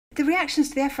The reactions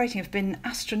to the F rating have been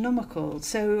astronomical.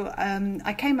 So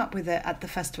I came up with it at the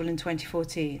festival in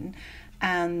 2014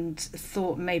 and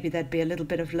thought maybe there'd be a little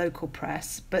bit of local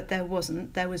press, but there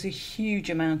wasn't. There was a huge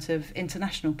amount of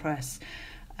international press.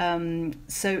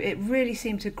 So it really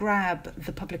seemed to grab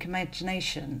the public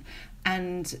imagination.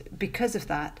 And because of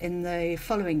that, in the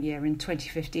following year, in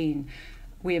 2015,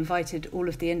 we invited all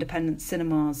of the independent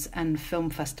cinemas and film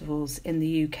festivals in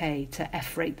the UK to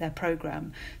F-rate their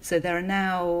programme. So there are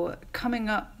now coming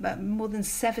up more than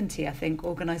 70, I think,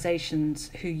 organisations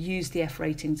who use the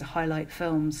F-rating to highlight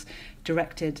films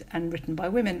directed and written by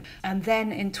women. And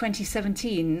then in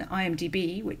 2017,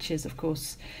 IMDb, which is, of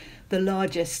course, the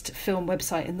largest film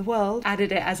website in the world,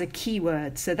 added it as a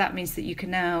keyword. So that means that you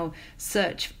can now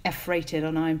search F-rated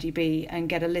on IMDb and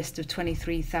get a list of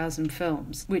 23,000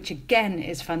 films, which again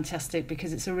is fantastic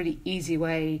because it's a really easy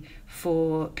way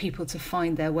for people to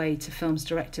find their way to films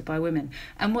directed by women.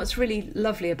 And what's really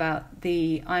lovely about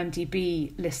the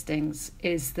IMDb listings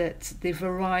is that the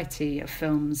variety of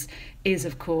films is,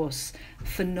 of course,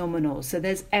 phenomenal. So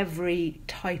there's every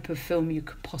type of film you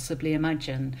could possibly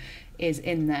imagine is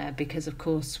in there because, of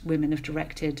course, women have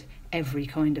directed every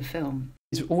kind of film.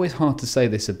 It's always hard to say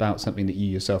this about something that you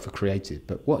yourself have created,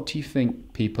 but what do you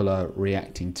think people are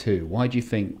reacting to? Why do you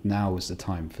think now is the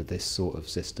time for this sort of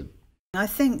system? I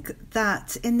think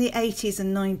that in the 80s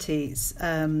and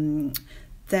 90s,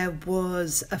 there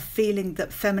was a feeling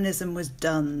that feminism was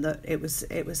done, that it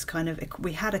was kind of,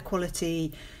 we had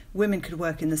equality, women could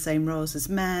work in the same roles as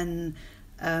men.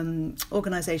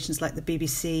 Organisations like the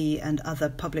BBC and other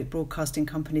public broadcasting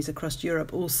companies across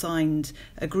Europe all signed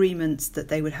agreements that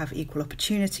they would have equal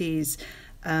opportunities.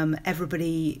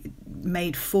 Everybody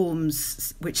made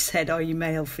forms which said, are you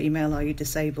male, female, are you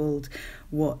disabled,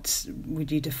 what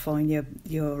would you define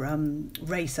your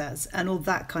race as, and all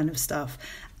that kind of stuff.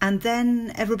 And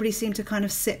then everybody seemed to kind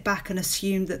of sit back and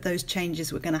assume that those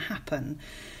changes were going to happen.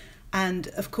 And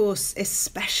of course,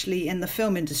 especially in the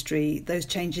film industry, those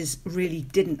changes really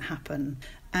didn't happen.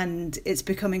 And it's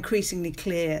become increasingly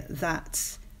clear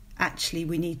that actually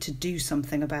we need to do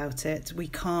something about it. We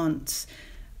can't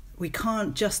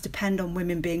just depend on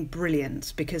women being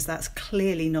brilliant, because that's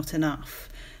clearly not enough.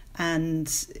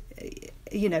 And,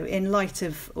 you know, in light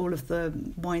of all of the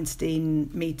Weinstein,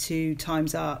 Me Too,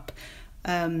 Time's Up,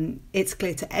 it's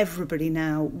clear to everybody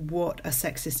now what a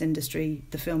sexist industry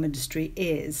the film industry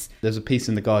is. There's a piece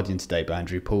in The Guardian today by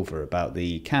Andrew Pulver about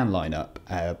the Cannes lineup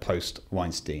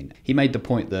post-Weinstein. He made the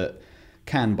point that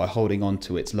Cannes, by holding on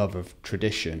to its love of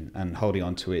tradition and holding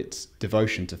on to its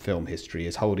devotion to film history,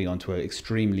 is holding on to an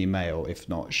extremely male, if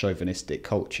not chauvinistic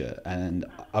culture. And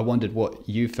I wondered what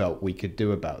you felt we could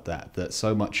do about that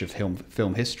so much of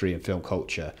film history and film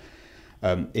culture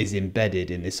is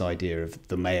embedded in this idea of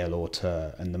the male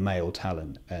auteur and the male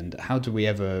talent. And how do we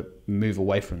ever move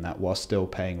away from that while still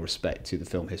paying respect to the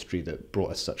film history that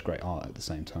brought us such great art at the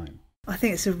same time? I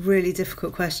think it's a really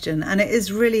difficult question, and it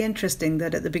is really interesting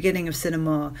that at the beginning of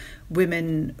cinema,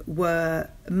 women were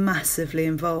massively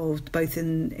involved, both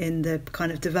in the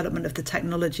kind of development of the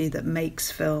technology that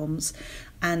makes films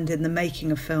and in the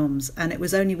making of films. And it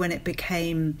was only when it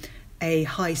became a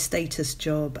high status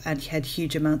job and had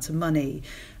huge amounts of money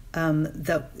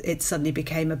that it suddenly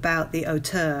became about the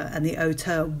auteur, and the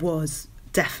auteur was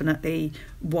definitely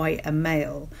white and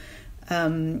male.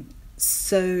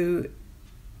 So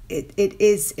it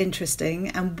is interesting,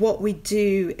 and what we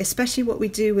do, especially what we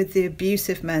do with the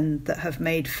abusive men that have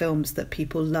made films that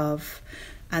people love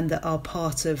and that are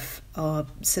part of our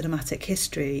cinematic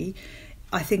history,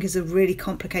 I think is a really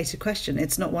complicated question.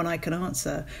 It's not one I can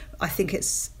answer. I think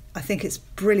it's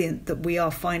brilliant that we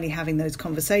are finally having those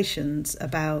conversations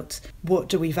about what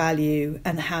do we value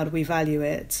and how do we value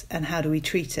it and how do we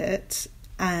treat it.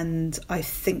 And I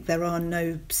think there are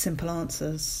no simple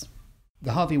answers.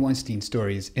 The Harvey Weinstein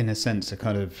story is, in a sense, a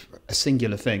kind of a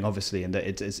singular thing, obviously, and that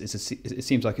it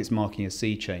seems like it's marking a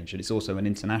sea change, and it's also an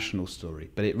international story.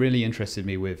 But it really interested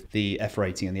me with the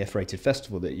F-rating and the F-rated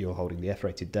festival that you're holding, the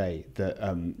F-rated day, that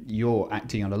you're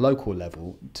acting on a local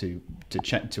level to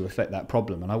affect that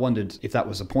problem. And I wondered if that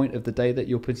was a point of the day that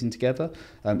you're putting together.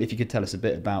 If you could tell us a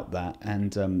bit about that,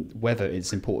 and whether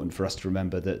it's important for us to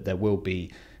remember that there will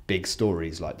be big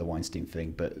stories like the Weinstein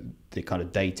thing, but the kind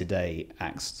of day-to-day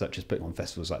acts, such as putting on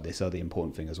festivals like this, are the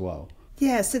important thing as well.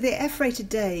 Yeah, so the F-rated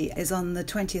day is on the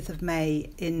 20th of May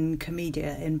in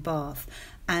Comedia in Bath,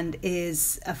 and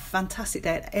is a fantastic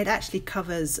day. It actually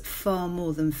covers far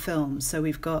more than film. So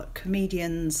we've got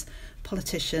comedians,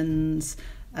 politicians,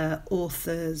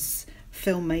 authors,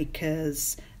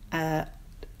 filmmakers,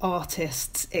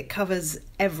 artists. It covers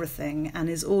everything and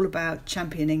is all about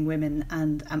championing women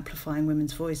and amplifying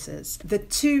women's voices. The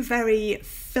two very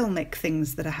filmic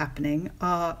things that are happening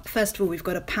are, first of all, we've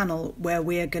got a panel where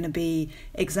we are going to be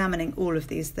examining all of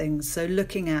these things. So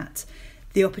looking at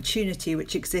the opportunity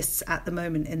which exists at the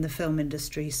moment in the film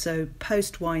industry. So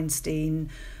post-Weinstein,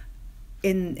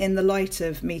 in the light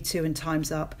of Me Too and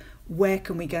Time's Up, where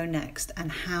can we go next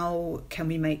and how can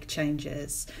we make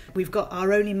changes? We've got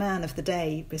our only man of the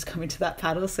day is coming to that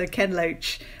panel, so Ken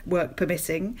Loach, work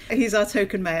permitting. He's our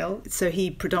token male, so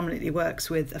he predominantly works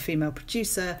with a female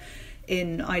producer.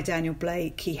 In I, Daniel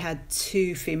Blake, he had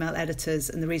 2 female editors,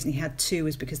 and the reason he had 2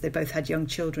 was because they both had young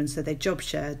children, so they job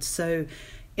shared. So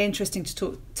interesting to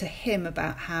talk to him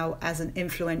about how, as an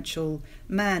influential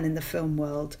man in the film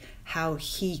world, how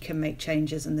he can make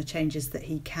changes and the changes that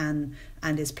he can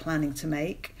and is planning to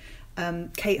make.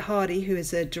 Kate Hardy, who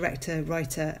is a director,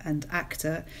 writer and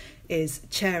actor, is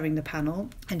chairing the panel,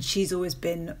 and she's always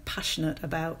been passionate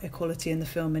about equality in the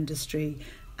film industry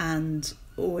and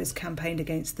always campaigned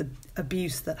against the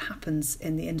abuse that happens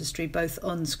in the industry, both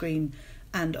on screen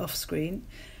and off screen.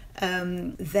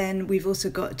 Then we've also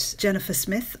got Jennifer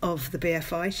Smith of the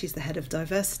BFI, she's the head of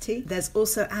diversity. There's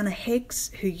also Anna Higgs,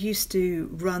 who used to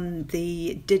run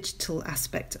the digital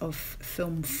aspect of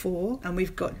Film 4, and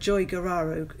we've got Joy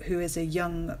Guerrero, who is a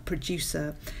young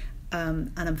producer,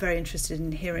 and I'm very interested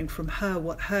in hearing from her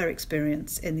what her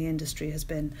experience in the industry has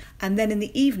been. And then in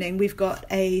the evening we've got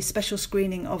a special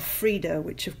screening of Frida,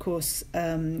 which of course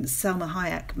Salma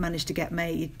Hayek managed to get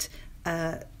made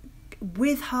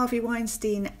with Harvey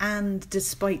Weinstein and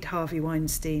despite Harvey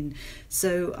Weinstein.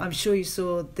 So I'm sure you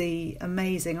saw the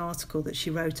amazing article that she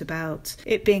wrote about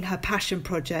it being her passion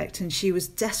project, and she was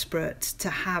desperate to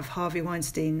have Harvey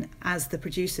Weinstein as the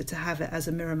producer, to have it as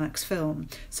a Miramax film.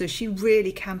 So she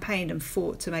really campaigned and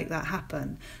fought to make that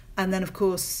happen. And then of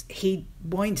course he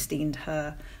Weinsteined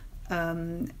her.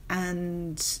 And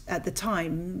at the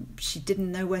time she didn't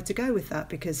know where to go with that,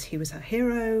 because he was her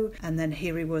hero, and then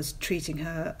here he was treating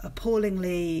her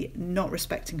appallingly, not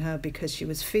respecting her because she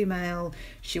was female.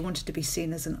 She wanted to be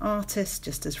seen as an artist,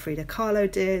 just as Frida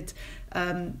Kahlo did.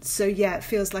 So yeah, it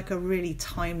feels like a really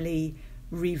timely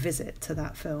revisit to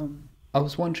that film. I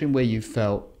was wondering where you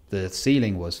felt the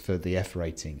ceiling was for the F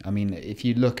rating. I mean, if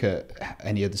you look at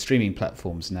any of the streaming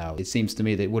platforms now, it seems to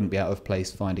me that it wouldn't be out of place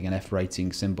finding an F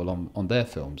rating symbol on their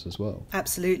films as well.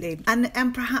 Absolutely. And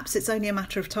perhaps it's only a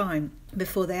matter of time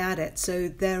before they add it. So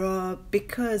there are,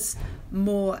 because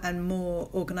more and more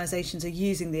organisations are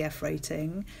using the F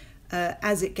rating,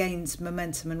 as it gains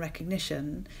momentum and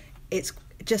recognition, it's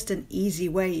just an easy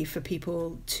way for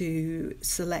people to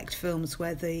select films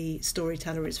where the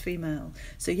storyteller is female.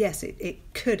 So yes, it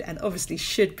could and obviously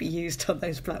should be used on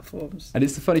those platforms. And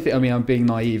it's the funny thing, I mean, I'm being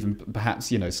naive and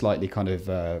perhaps, slightly kind of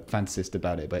fantasist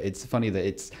about it, but it's funny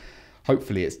that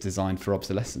hopefully it's designed for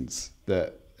obsolescence,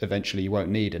 that eventually you won't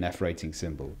need an F rating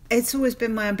symbol. It's always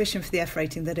been my ambition for the F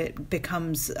rating that it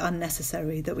becomes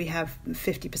unnecessary, that we have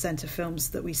 50% of films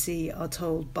that we see are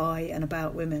told by and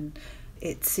about women.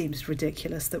 It seems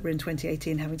ridiculous that we're in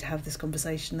 2018 having to have this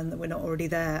conversation and that we're not already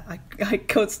there. I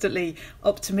constantly,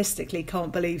 optimistically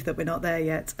can't believe that we're not there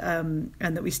yet, and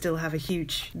that we still have a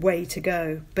huge way to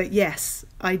go. But yes,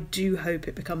 I do hope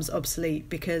it becomes obsolete,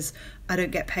 because I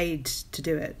don't get paid to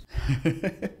do it.